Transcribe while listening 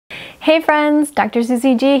Hey friends, Dr.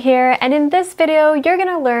 Susie G here, and in this video you're going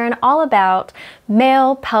to learn all about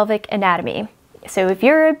male pelvic anatomy. So if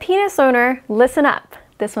you're a penis owner, listen up.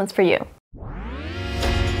 This one's for you.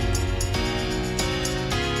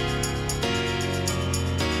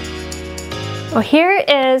 Well, here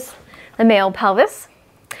is the male pelvis.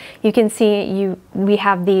 You can see we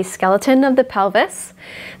have the skeleton of the pelvis.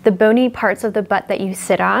 The bony parts of the butt that you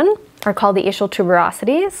sit on are called the ischial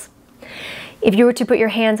tuberosities. If you were to put your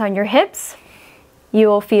hands on your hips, you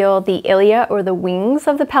will feel the ilia or the wings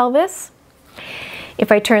of the pelvis.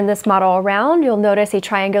 If I turn this model around, you'll notice a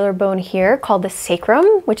triangular bone here called the sacrum,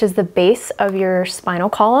 which is the base of your spinal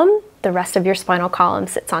column. The rest of your spinal column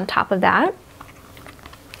sits on top of that.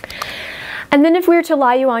 And then if we were to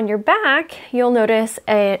lie you on your back, you'll notice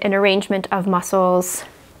an arrangement of muscles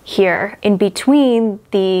here in between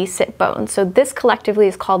the sit bones. So this collectively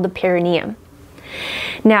is called the perineum.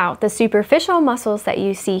 Now, the superficial muscles that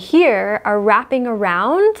you see here are wrapping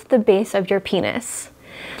around the base of your penis.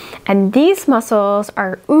 And these muscles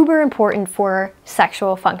are uber important for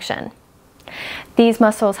sexual function. These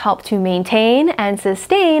muscles help to maintain and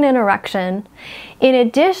sustain an erection. In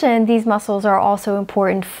addition, these muscles are also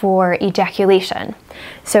important for ejaculation.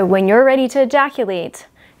 So when you're ready to ejaculate,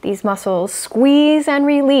 these muscles squeeze and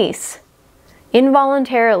release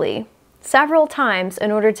involuntarily several times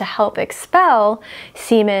in order to help expel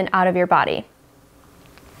semen out of your body.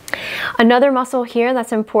 Another muscle here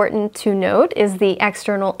that's important to note is the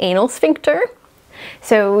external anal sphincter.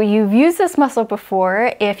 So you've used this muscle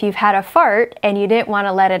before if you've had a fart and you didn't want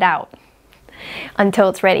to let it out until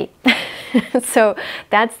it's ready. So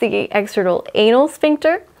that's the external anal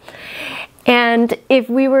sphincter. And if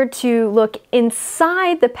we were to look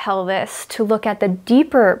inside the pelvis to look at the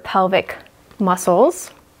deeper pelvic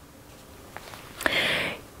muscles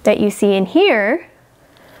that you see in here,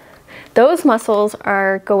 those muscles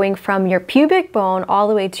are going from your pubic bone all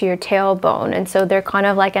the way to your tailbone, and so they're kind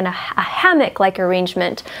of like a hammock-like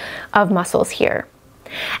arrangement of muscles here.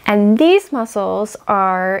 And these muscles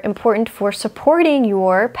are important for supporting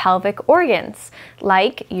your pelvic organs,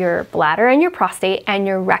 like your bladder and your prostate and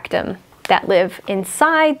your rectum that live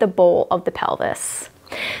inside the bowl of the pelvis.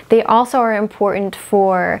 They also are important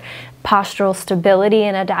for postural stability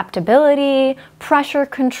and adaptability, pressure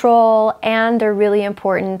control, and they're really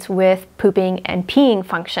important with pooping and peeing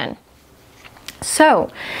function.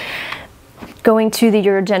 So, going to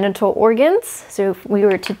your genital organs, so if we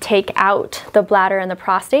were to take out the bladder and the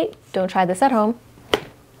prostate, don't try this at home.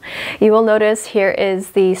 You will notice here is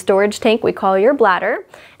the storage tank we call your bladder,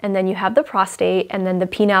 and then you have the prostate, and then the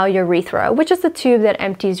penile urethra, which is the tube that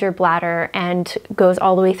empties your bladder and goes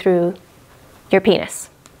all the way through your penis.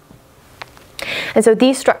 And so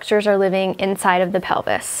these structures are living inside of the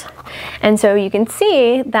pelvis. And so you can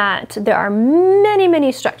see that there are many,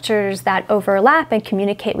 many structures that overlap and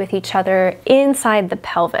communicate with each other inside the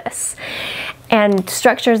pelvis. And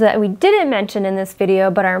structures that we didn't mention in this video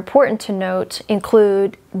but are important to note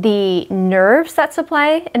include the nerves that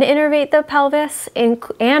supply and innervate the pelvis,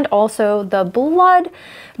 and also the blood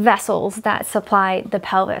vessels that supply the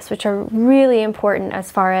pelvis, which are really important as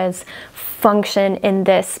far as function in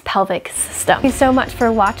this pelvic system. Thank you so much for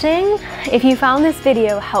watching. If you found this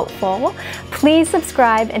video helpful, please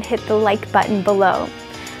subscribe and hit the like button below.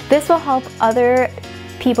 This will help other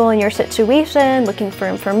people in your situation looking for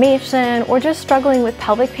information or just struggling with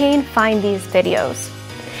pelvic pain find these videos.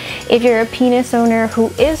 If you're a penis owner who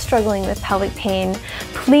is struggling with pelvic pain,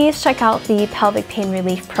 please check out the Pelvic Pain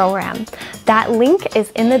Relief Program. That link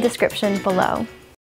is in the description below.